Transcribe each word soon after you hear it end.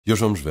E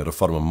hoje vamos ver a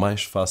forma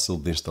mais fácil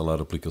de instalar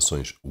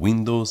aplicações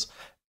Windows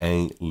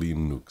em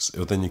Linux.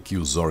 Eu tenho aqui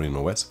o Zorin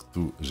OS, que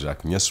tu já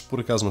conheces. Por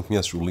acaso não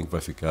conheces, o link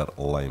vai ficar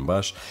lá em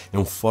baixo. É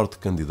um forte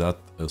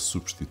candidato a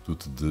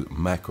substituto de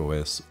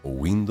macOS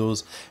ou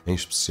Windows, em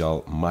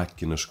especial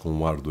máquinas com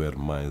um hardware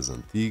mais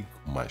antigo,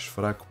 mais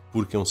fraco,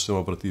 porque é um sistema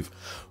operativo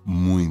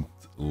muito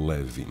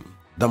levinho.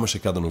 Dá uma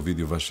checada no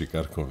vídeo e vais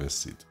ficar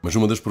convencido. Mas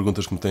uma das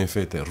perguntas que me têm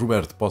feito é: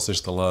 Roberto, posso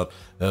instalar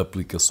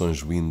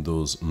aplicações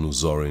Windows no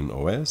Zorin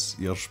OS?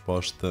 E a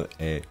resposta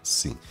é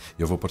sim.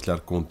 Eu vou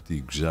partilhar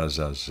contigo já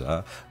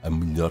a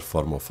melhor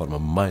forma, a forma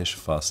mais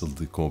fácil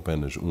de, com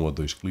apenas 1 ou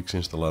 2 cliques,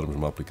 instalarmos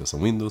uma aplicação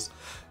Windows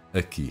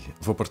aqui.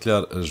 Vou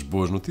partilhar as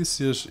boas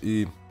notícias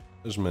e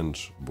as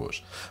menos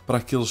boas. Para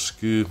aqueles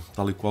que,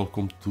 tal e qual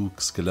como tu,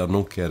 que se calhar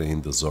não querem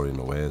ainda Zorin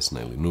OS,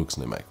 nem Linux,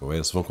 nem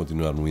macOS, vão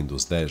continuar no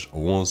Windows 10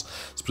 ou 11.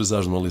 Se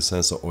precisares de uma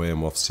licença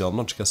OEM oficial,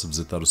 não te esqueças de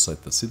visitar o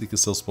site da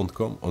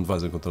cdksales.com, onde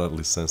vais encontrar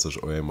licenças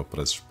OEM a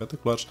preços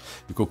espetaculares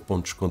e com o cupom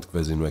de desconto que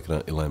vês aí no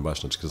ecrã e lá em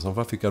baixo na descrição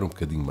vai ficar um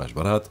bocadinho mais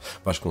barato.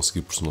 Vais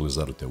conseguir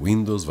personalizar o teu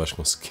Windows, vais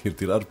conseguir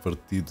tirar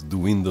partido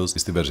do Windows. E se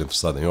estiveres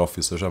interessado em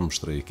Office, eu já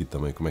mostrei aqui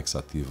também como é que se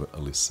ativa a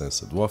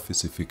licença do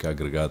Office e fica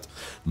agregado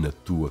na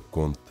tua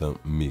conta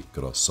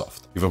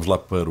Microsoft. E vamos lá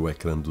para o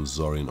ecrã do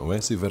Zorin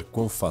OS e ver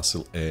quão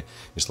fácil é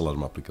instalar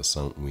uma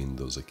aplicação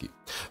Windows aqui.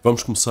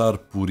 Vamos começar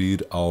por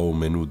ir ao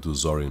menu do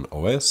Zorin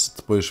OS,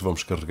 depois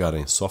vamos carregar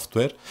em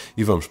software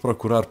e vamos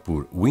procurar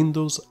por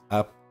Windows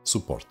App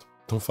Support.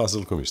 Tão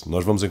fácil como isto.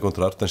 Nós vamos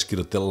encontrar, tens que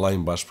ir até lá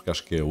em baixo porque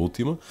acho que é a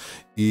última,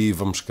 e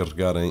vamos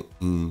carregar em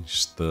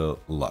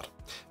instalar.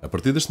 A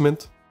partir deste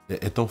momento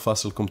é tão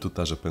fácil como tu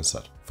estás a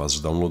pensar. Fazes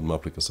download de uma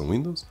aplicação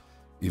Windows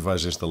e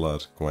vais instalar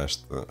com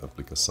esta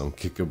aplicação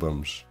que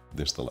acabamos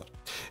de instalar.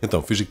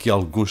 Então, fiz aqui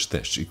alguns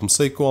testes e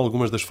comecei com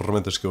algumas das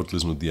ferramentas que eu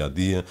utilizo no dia a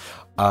dia.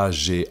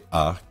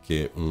 AGA,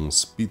 que é um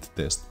speed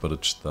test para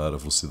testar a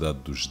velocidade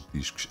dos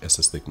discos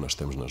SSD que nós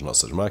temos nas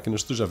nossas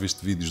máquinas. Tu já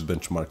viste vídeos de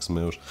benchmarks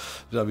meus,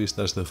 já viste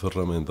esta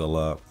ferramenta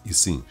lá e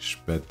sim,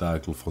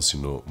 espetáculo,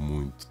 funcionou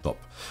muito top.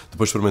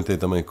 Depois experimentei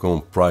também com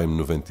Prime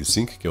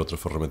 95, que é outra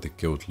ferramenta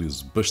que eu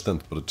utilizo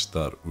bastante para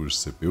testar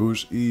os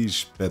CPUs, e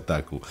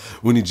espetáculo.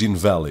 Unigine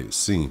Valley,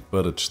 sim,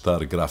 para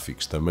testar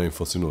gráficos, também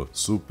funcionou,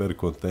 super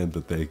contente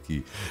até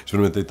aqui.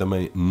 Experimentei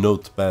também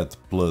Notepad++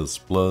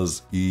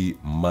 e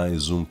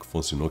mais um que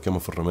funcionou, que é uma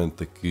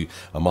ferramenta que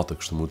a malta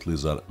costuma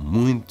utilizar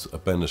muito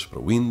apenas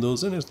para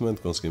Windows e neste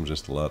momento conseguimos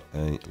instalar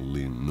em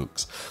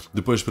Linux.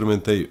 Depois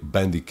experimentei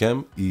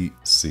Bandicam e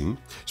sim,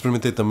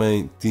 experimentei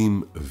também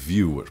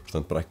TeamViewer,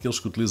 portanto para aqueles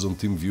que utilizam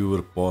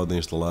TeamViewer podem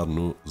instalar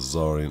no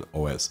Zorin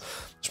OS.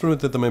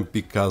 Experimentei também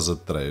Picasa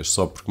 3,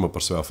 só porque me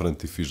apareceu à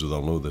frente e fiz o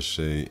download,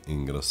 achei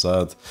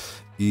engraçado.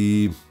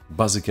 E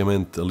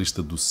basicamente a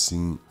lista do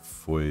sim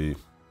foi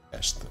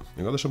esta.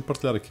 Agora deixa-me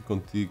partilhar aqui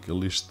contigo a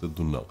lista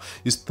do não.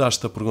 E se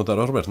estás-te a perguntar: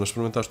 oh, Roberto, mas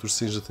experimentaste os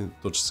sim já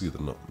todos de seguida?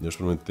 Não. Eu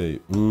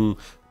experimentei um,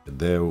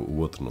 deu, o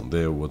outro não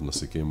deu, o outro não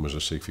sei o quê, mas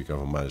achei que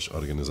ficava mais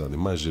organizado e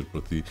mais giro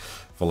para ti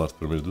falar-te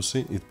primeiro do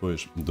sim e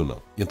depois do não.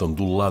 E então,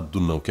 do lado do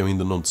não, que eu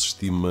ainda não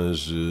desisti,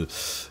 mas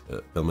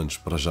pelo menos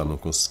para já não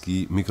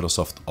consegui,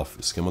 Microsoft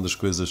Office, que é uma das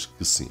coisas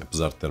que sim,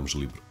 apesar de termos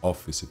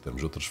LibreOffice e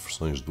termos outras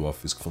versões do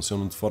Office que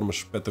funcionam de forma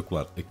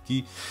espetacular,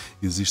 aqui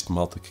existe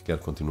malta que quer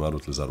continuar a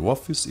utilizar o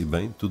Office e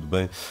bem, tudo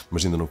bem,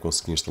 mas ainda não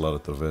consegui instalar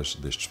através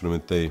deste.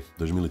 Experimentei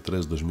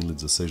 2013,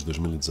 2016,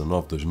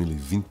 2019,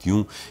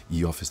 2021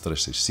 e Office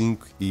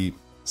 365 e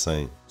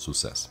sem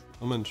sucesso.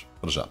 Pelo menos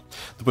para já.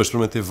 Depois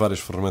experimentei várias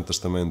ferramentas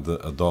também de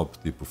Adobe,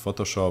 tipo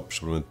Photoshop,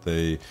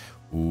 experimentei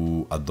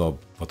o Adobe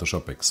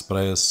Photoshop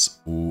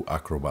Express, o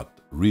Acrobat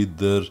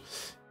Reader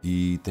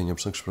e tenho a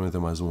impressão que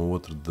experimentei mais um ou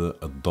outro de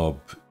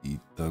Adobe e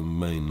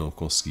também não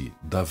consegui.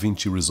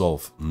 DaVinci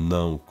Resolve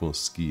não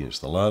consegui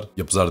instalar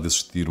e apesar de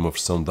existir uma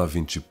versão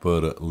DaVinci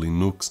para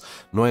Linux,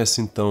 não é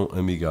assim tão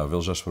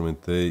amigável. Já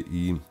experimentei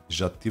e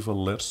já estive a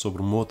ler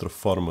sobre uma outra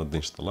forma de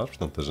instalar,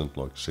 portanto a gente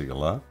logo chega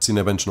lá.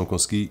 Cinebench não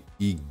consegui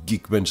e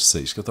Geekbench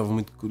 6, que eu estava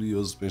muito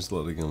curioso para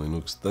instalar aqui em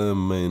Linux,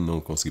 também não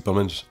consegui, pelo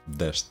menos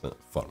desta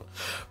forma.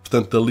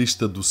 Portanto, a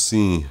lista do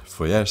sim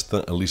foi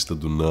esta, a lista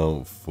do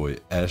não foi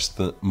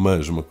esta,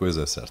 mas uma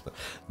coisa é certa,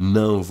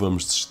 não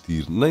vamos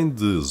desistir nem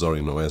de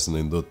Zorin OS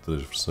nem de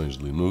outras versões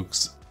de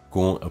Linux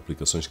com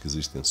aplicações que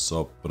existem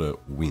só para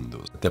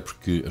Windows. Até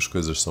porque as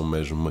coisas são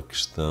mesmo uma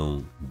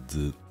questão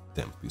de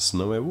tempo. E se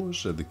não é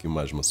hoje, é daqui a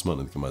mais uma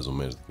semana, daqui a mais um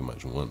mês, daqui a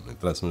mais um ano. Não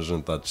interessa, mas a gente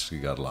está de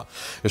chegar lá.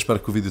 Eu espero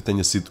que o vídeo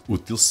tenha sido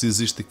útil. Se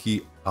existe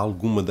aqui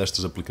alguma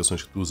destas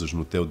aplicações que tu usas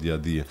no teu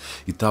dia-a-dia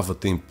e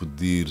estava-te a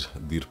impedir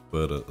de ir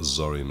para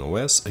Zorin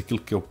OS, aquilo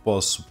que eu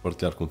posso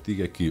partilhar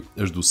contigo é que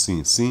as do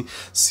sim, sim.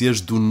 Se as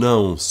do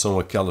não são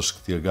aquelas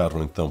que te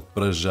agarram, então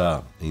para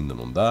já ainda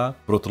não dá.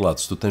 Por outro lado,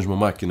 se tu tens uma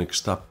máquina que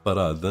está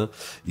parada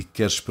e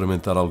queres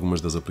experimentar algumas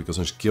das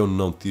aplicações que eu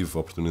não tive a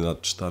oportunidade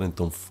de testar,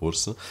 então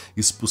força.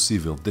 E se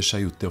possível, deixa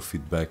aí o teu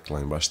feedback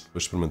lá em baixo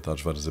depois de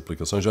experimentares várias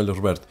aplicações. Olha,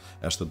 Roberto,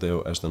 esta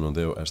deu, esta não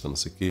deu, esta não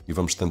sei o quê. E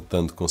vamos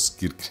tentando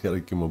conseguir criar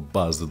aqui uma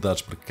base base de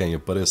dados para que quem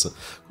apareça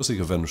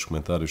consiga ver nos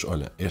comentários: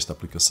 olha, esta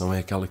aplicação é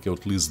aquela que eu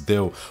utilizo,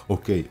 deu,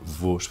 ok,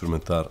 vou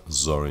experimentar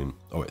Zorin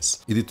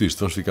OS. E dito isto,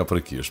 vamos ficar por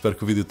aqui. Eu espero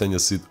que o vídeo tenha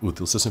sido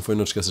útil. Se assim foi,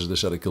 não te esqueças de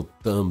deixar aquele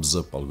thumbs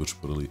up, alguns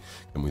por ali,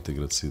 que é muito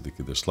agradecido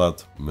aqui deste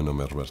lado. O meu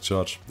nome é Roberto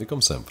Jorge e,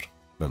 como sempre,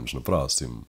 vemos no próximo.